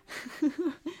 sir.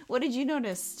 What did you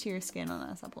notice to your skin on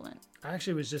that supplement? I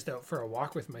actually was just out for a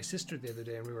walk with my sister the other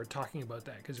day, and we were talking about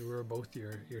that because we were both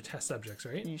your test subjects,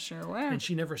 right? You sure were. And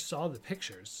she never saw the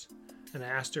pictures. And I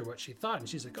asked her what she thought, and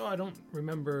she's like, "Oh, I don't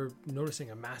remember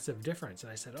noticing a massive difference."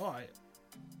 And I said,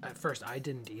 at first I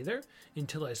didn't either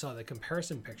until I saw the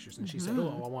comparison pictures. And she said,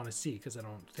 "Oh, I want to see because I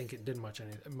don't think it did much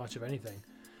of anything."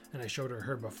 And I showed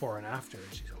her before and after,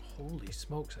 and she said, "Holy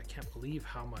smokes, I can't believe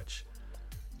how much,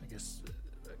 I guess,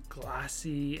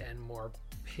 glassy and more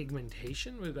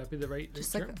pigmentation." Would that be the right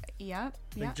term?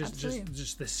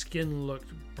 Just the skin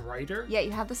looked brighter. Yeah,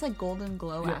 you have this like golden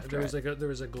glow after. There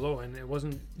was a glow, and it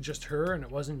wasn't just her, and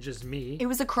it wasn't just me. It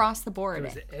was across the board.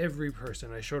 It was every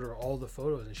person. I showed her all the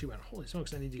photos, and she went, "Holy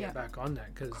smokes, I need to get back on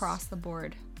that." Cause, across the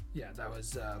board. Yeah, that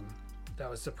was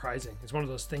surprising. It's one of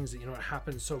those things that, it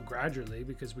happens so gradually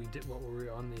because we did, what were we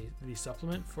on the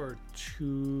supplement for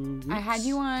 2 weeks? I had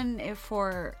you on it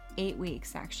for 8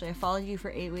 weeks, actually. I followed you for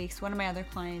 8 weeks. One of my other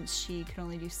clients, she could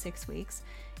only do 6 weeks.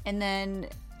 And then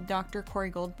Dr.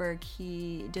 Corey Goldberg,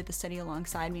 he did the study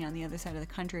alongside me on the other side of the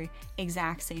country,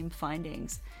 exact same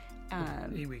findings.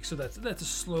 8 weeks. So that's a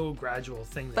slow, gradual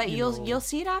thing. But you'll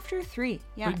see it after 3.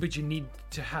 Yeah. But you need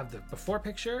to have the before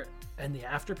picture and the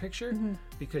after picture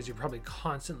because you're probably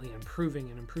constantly improving,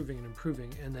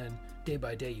 and then day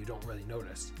by day you don't really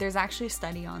notice. There's actually a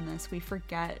study on this. We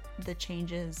forget the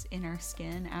changes in our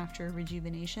skin after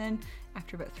rejuvenation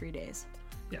after about 3 days.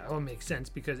 Yeah, that would make sense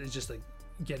because it's just like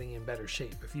getting in better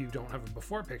shape. If you don't have a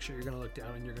before picture, you're going to look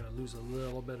down and you're going to lose a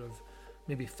little bit of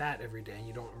maybe fat every day, and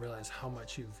you don't realize how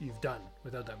much you've done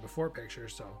without that before picture.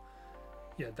 So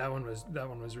yeah, that one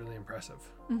was really impressive.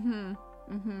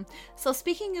 So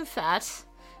speaking of fat,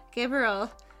 Gabriel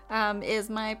is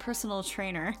my personal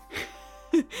trainer,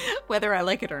 whether I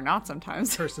like it or not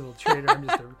sometimes. Personal trainer.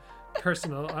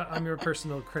 I'm your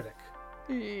personal critic.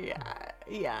 Yeah.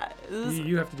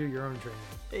 You have to do your own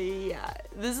training. Yeah.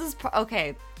 This is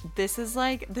okay. This is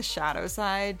like the shadow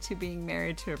side to being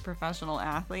married to a professional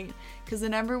athlete, because the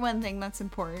number one thing that's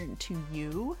important to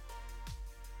you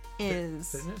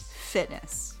is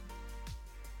fitness.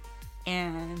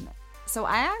 And so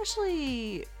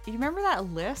you remember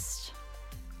that list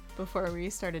before we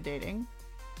started dating?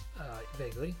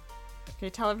 Vaguely. Okay,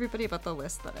 tell everybody about the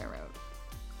list that I wrote.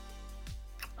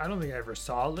 I don't think I ever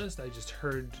saw a list. I just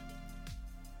heard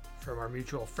from our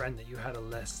mutual friend that you had a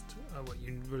list of what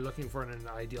you were looking for in an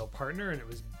ideal partner, and it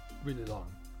was really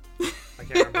long. I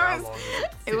can't remember how long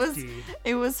it was.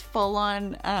 It was full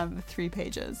on 3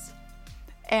 pages.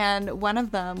 And one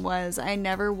of them was, I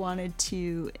never wanted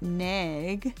to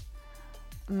nag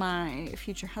my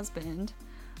future husband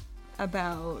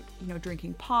about,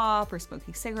 drinking pop or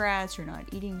smoking cigarettes or not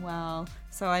eating well.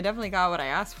 So I definitely got what I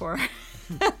asked for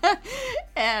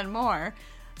and more.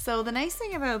 So the nice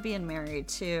thing about being married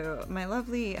to my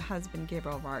lovely husband,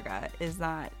 Gabriel Varga, is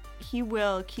that he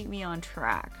will keep me on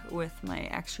track with my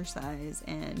exercise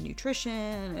and nutrition,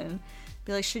 and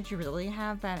be like, should you really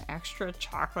have that extra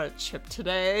chocolate chip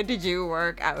today? Did you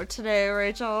work out today,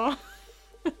 Rachel?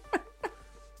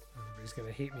 Everybody's going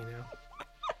to hate me now.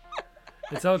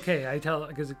 It's okay. I tell,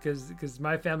 because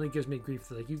my family gives me grief.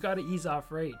 They're like, you got to ease off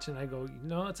Rach. And I go,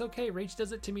 no, it's okay. Rach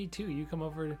does it to me too. You come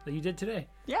over, like you did today.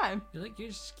 Yeah. You're like,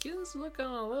 your skin's looking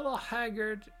a little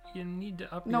haggard. You need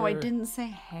to up No, I didn't say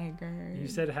haggard. You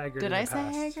said haggard. Did I say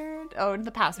haggard? Oh, in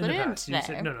the past, but I didn't today.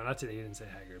 Said, no, not today. You didn't say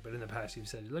haggard. But in the past, you've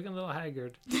said, you're looking a little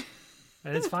haggard.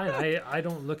 And it's fine. I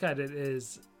don't look at it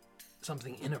as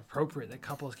something inappropriate that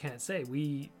couples can't say.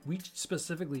 We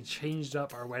specifically changed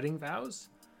up our wedding vows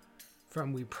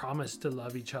from we promised to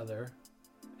love each other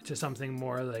to something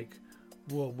more like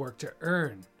we'll work to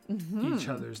earn each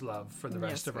other's love for the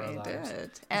rest of our lives.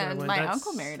 Did. And my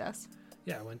uncle married us.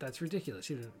 Yeah, that's ridiculous.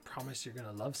 You didn't promise you're going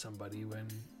to love somebody when,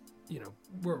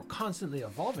 we're constantly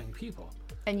evolving people.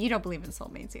 And you don't believe in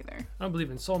soulmates either. I don't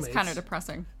believe in soulmates. It's kind of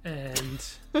depressing.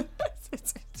 And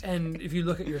and if you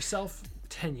look at yourself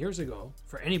 10 years ago,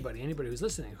 for anybody who's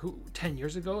listening, 10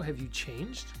 years ago, have you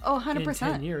changed? Oh, 100%. In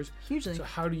 10 years. Hugely. So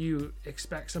how do you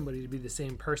expect somebody to be the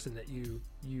same person that you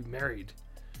married?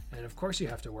 And of course you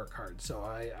have to work hard. So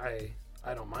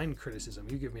I don't mind criticism.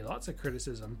 You give me lots of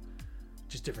criticism,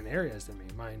 just different areas than me.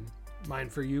 Mine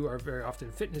for you are very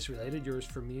often fitness related. Yours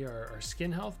for me are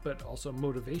skin health, but also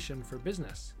motivation for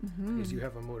business. Because you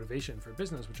have a motivation for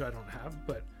business, which I don't have.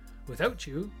 But without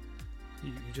you,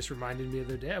 You just reminded me the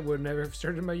other day, I would never have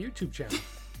started my YouTube channel.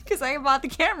 Because I bought the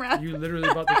camera. You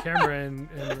literally bought the camera and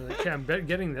were like, okay, I'm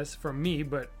getting this from me,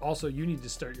 but also you need to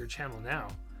start your channel now.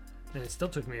 And it still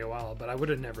took me a while, but I would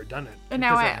have never done it. And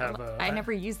now I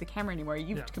never use the camera anymore.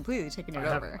 You've completely taken it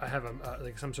over. I have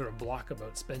like some sort of block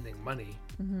about spending money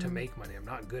to make money. I'm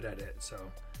not good at it. So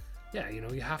yeah,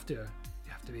 you have to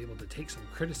be able to take some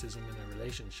criticism in a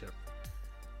relationship.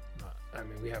 I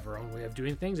mean, we have our own way of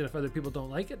doing things, and if other people don't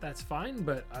like it, that's fine.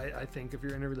 But I think if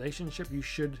you're in a relationship, you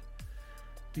should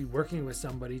be working with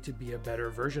somebody to be a better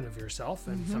version of yourself.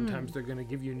 And sometimes they're going to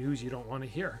give you news you don't want to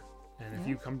hear. And if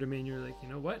you come to me and you're like, you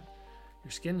know what,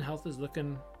 your skin health is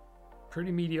looking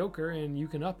pretty mediocre, and you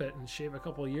can up it and shave a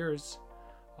couple of years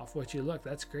off what you look,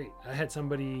 that's great. I had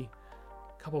somebody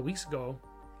a couple of weeks ago,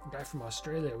 a guy from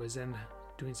Australia, was in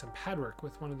doing some pad work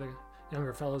with one of the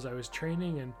younger fellows I was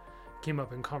training, and came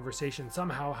up in conversation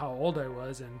somehow how old I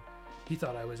was, and he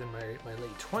thought I was in my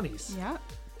late 20s. Yeah.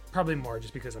 Probably more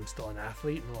just because I'm still an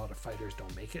athlete, and a lot of fighters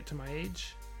don't make it to my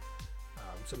age.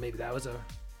 So maybe that was a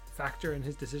factor in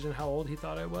his decision how old he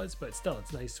thought I was, but still,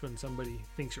 it's nice when somebody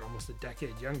thinks you're almost a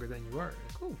decade younger than you are.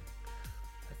 Like, oh,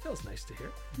 that feels nice to hear.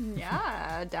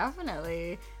 Yeah,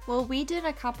 definitely. Well, we did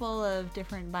a couple of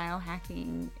different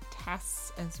biohacking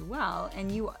tests as well,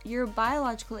 and your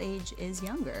biological age is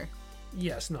younger.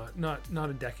 Yes, not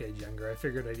a decade younger. I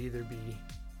figured I'd either be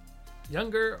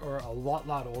younger or a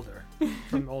lot older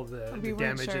from all the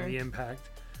damage and the impact.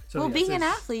 So well, being an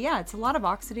athlete, it's a lot of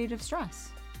oxidative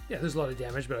stress. Yeah, there's a lot of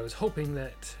damage, but I was hoping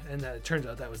that it turns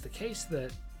out that was the case,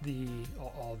 that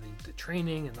all the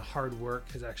training and the hard work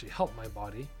has actually helped my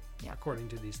body, according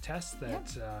to these tests,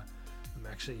 that I'm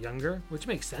actually younger, which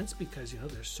makes sense because,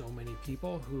 there's so many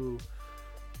people who,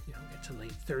 get to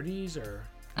late 30s or...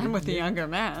 I'm with the younger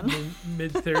man.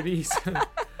 Mid 30s.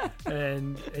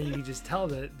 and you can just tell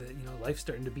that life's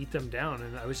starting to beat them down.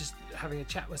 And I was just having a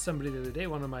chat with somebody the other day,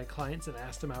 one of my clients, and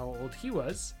asked him how old he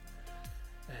was.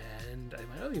 And I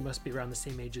went, oh, you must be around the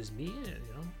same age as me,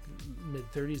 mid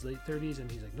 30s, late 30s.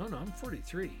 And he's like, no, I'm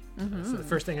 43. So the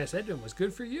first thing I said to him was,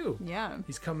 good for you. Yeah.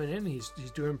 He's coming in, he's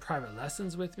doing private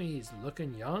lessons with me. He's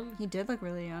looking young. He did look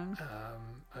really young.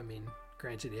 I mean,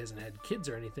 granted, he hasn't had kids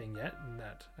or anything yet, and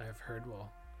that I've heard will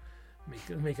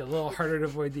make it a little harder to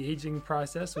avoid the aging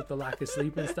process with the lack of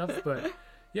sleep and stuff. But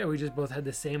yeah, we just both had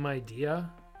the same idea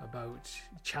about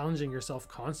challenging yourself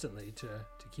constantly to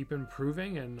keep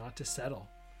improving and not to settle.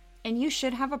 And you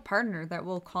should have a partner that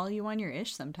will call you on your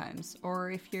ish sometimes,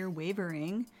 or if you're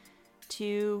wavering,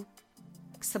 to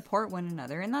support one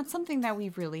another. And that's something that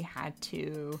we've really had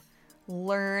to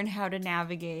learn how to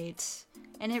navigate.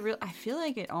 And I feel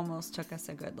like it almost took us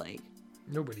a good,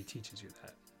 Nobody teaches you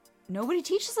that. Nobody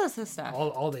teaches us this stuff.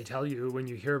 All they tell you when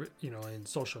you hear, in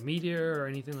social media or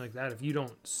anything like that, if you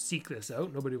don't seek this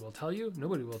out, nobody will tell you.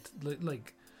 Nobody will, a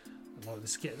lot of the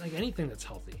skin, anything that's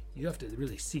healthy, you have to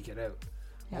really seek it out.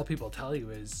 Yep. All people tell you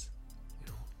is,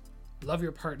 love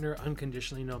your partner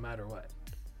unconditionally no matter what.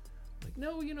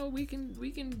 No, we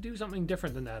can do something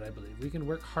different than that, I believe. We can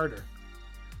work harder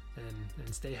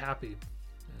and stay happy.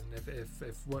 And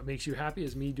if what makes you happy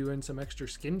is me doing some extra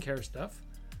skincare stuff,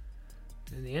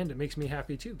 in the end, it makes me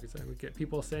happy too, because I would get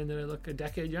people saying that I look a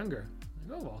decade younger.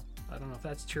 Oh, well, I don't know if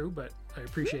that's true, but I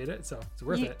appreciate it, so it's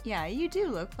worth it. Yeah, you do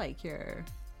look like you're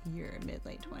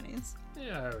mid-late 20s.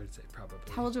 Yeah, I would say probably.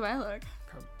 How old do I look?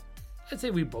 I'd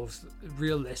say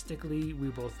realistically, we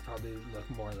both probably look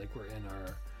more like we're in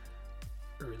our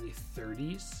early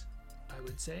 30s, I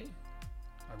would say.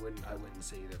 I wouldn't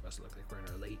say either of us look like we're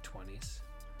in our late 20s.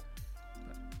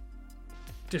 But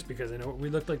just because I know what we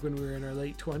looked like when we were in our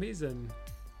late 20s, and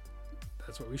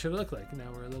that's what we should have looked like. Now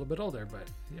we're a little bit older, but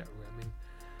yeah, I mean...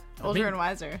 Older and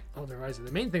wiser.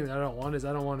 The main thing that I don't want is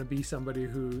I don't want to be somebody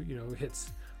who,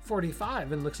 hits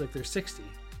 45 and looks like they're 60.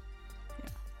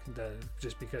 Yeah.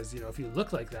 Just because, if you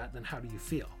look like that, then how do you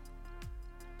feel?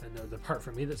 And the part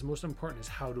for me that's most important is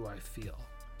how do I feel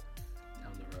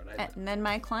down the road. And then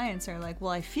my clients are like,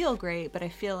 well, I feel great, but I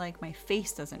feel like my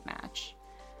face doesn't match.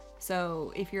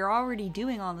 So if you're already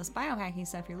doing all this biohacking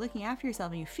stuff, you're looking after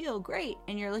yourself and you feel great,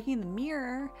 and you're looking in the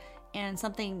mirror and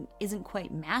something isn't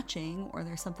quite matching, or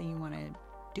there's something you want to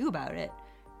do about it,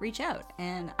 reach out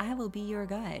and I will be your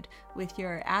guide with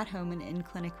your at-home and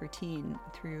in-clinic routine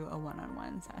through a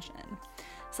one-on-one session.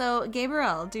 So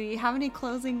Gabriel, do you have any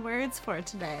closing words for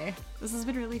today? This has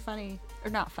been really funny. Or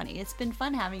not funny. It's been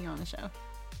fun having you on the show.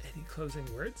 Any closing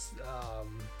words?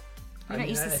 You're not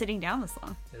used to sitting down this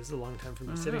long. It was a long time for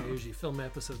me sitting. I usually film my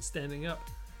episodes standing up.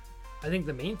 I think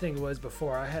the main thing was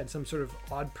before I had some sort of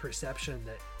odd perception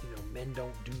that, men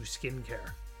don't do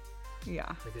skincare. Yeah.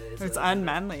 Like It's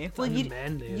unmanly. It's Well,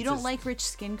 unmanly. you don't like rich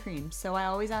skin creams. So I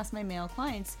always ask my male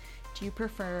clients, do you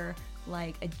prefer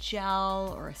like a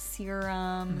gel or a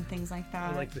serum and things like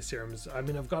that? I like the serums. I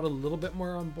mean, I've got a little bit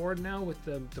more on board now with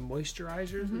the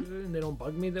moisturizers, and they don't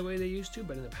bug me the way they used to.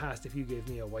 But in the past, if you gave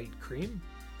me a white cream,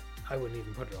 I wouldn't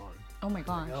even put it on. Oh my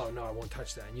gosh. Like, oh no, I won't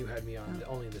touch that. And you had me on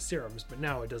only the serums, but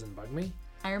now it doesn't bug me.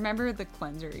 I remember the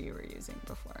cleanser you were using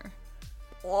before.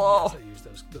 Yes, I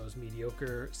used those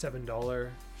mediocre $7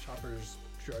 Shoppers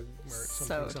Drug Mart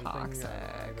something. Toxic.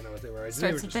 I don't even know what they were.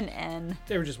 Starts with an N.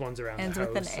 They were just ones around Ends the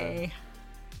house. with an A.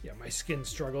 Yeah, my skin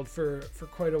struggled for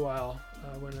quite a while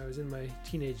when I was in my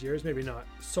teenage years. Maybe not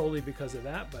solely because of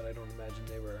that, but I don't imagine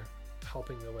they were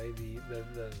helping the way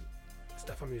the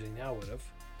stuff I'm using now would have.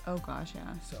 Oh gosh,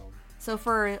 yeah. So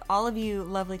for all of you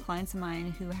lovely clients of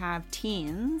mine who have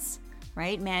teens,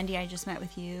 right? Mandy, I just met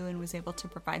with you and was able to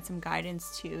provide some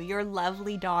guidance to your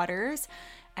lovely daughters.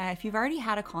 If you've already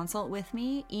had a consult with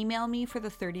me, email me for the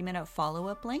 30-minute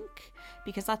follow-up link,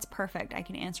 because that's perfect. I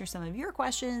can answer some of your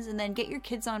questions and then get your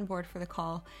kids on board for the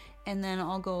call. And then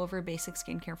I'll go over basic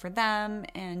skincare for them,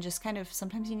 and just kind of,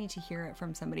 sometimes you need to hear it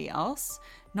from somebody else,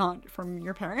 not from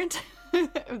your parent,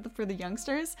 for the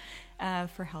youngsters,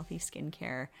 for healthy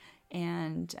skincare.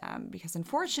 And because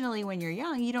unfortunately, when you're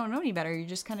young, you don't know any better. You're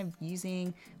just kind of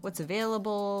using what's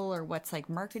available or what's like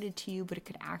marketed to you, but it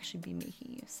could actually be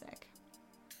making you sick.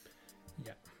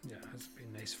 Yeah, it's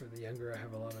been nice for the younger. I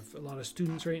have a lot of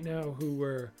students right now who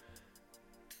were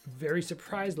very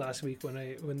surprised last week when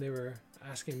they were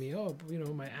asking me, oh,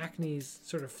 my acne's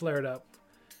sort of flared up,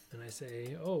 and I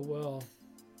say, oh well,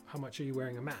 how much are you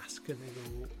wearing a mask? And they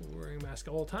go, we're wearing a mask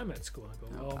all the time at school. I go,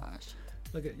 well, gosh.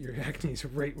 Look at your acne's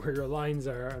right where your lines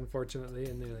are, unfortunately.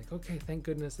 And they're like, okay, thank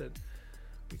goodness that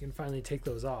we can finally take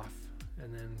those off.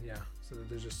 And then so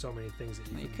there's just so many things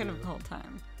that you could do. have the whole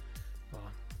time. Well,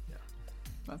 yeah.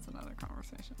 That's another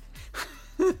conversation.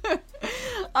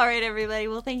 All right, everybody.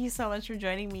 Well, thank you so much for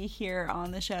joining me here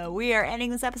on the show. We are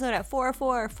ending this episode at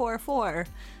 4444.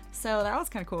 So that was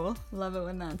kind of cool. Love it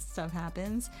when that stuff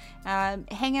happens.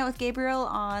 Hang out with Gabriel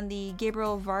on the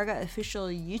Gabriel Varga official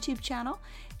YouTube channel,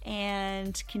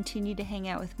 and continue to hang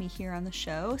out with me here on the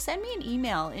show. Send me an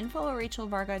email,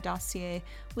 info@rachelvarga.ca,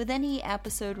 with any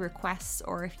episode requests,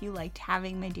 or if you liked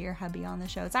having my dear hubby on the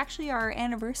show. It's actually our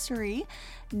anniversary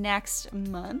next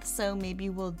month, so maybe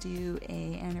we'll do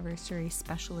a anniversary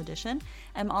special edition.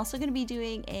 I'm also going to be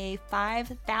doing a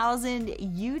 5,000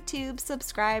 YouTube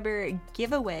subscriber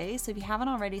giveaway, so if you haven't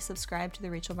already, subscribed to the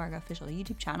Rachel Varga official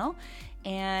YouTube channel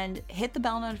and hit the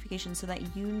bell notification so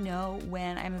that you know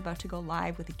when I'm about to go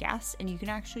live with a guest, and you can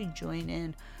actually join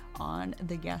in on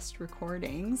the guest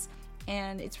recordings.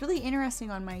 And it's really interesting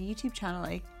on my YouTube channel.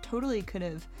 I totally could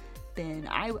have been,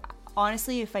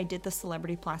 honestly, if I did the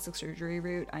celebrity plastic surgery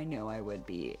route, I know I would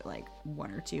be like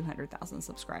 100,000 or 200,000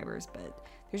 subscribers, but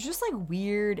there's just like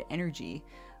weird energy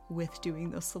with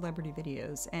doing those celebrity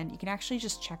videos, and you can actually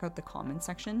just check out the comment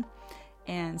section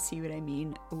and see what I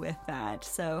mean with that.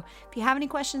 So if you have any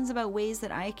questions about ways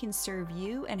that I can serve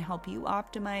you and help you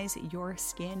optimize your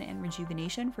skin and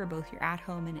rejuvenation for both your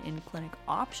at-home and in-clinic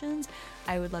options,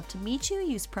 I would love to meet you.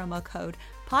 Use promo code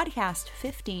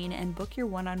podcast15 and book your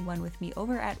one-on-one with me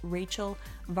over at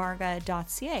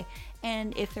rachelvarga.ca.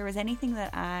 And if there was anything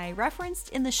that I referenced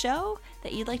in the show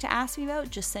that you'd like to ask me about,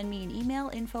 just send me an email,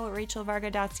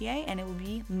 info@rachelvarga.ca, and it will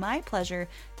be my pleasure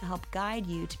to help guide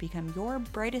you to become your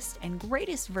brightest and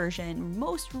greatest version,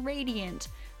 most radiant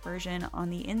version on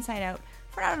the inside out,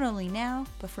 for not only now,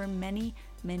 but for many,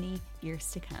 many years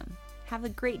to come. Have a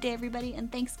great day, everybody, and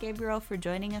thanks, Gabriel, for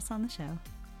joining us on the show.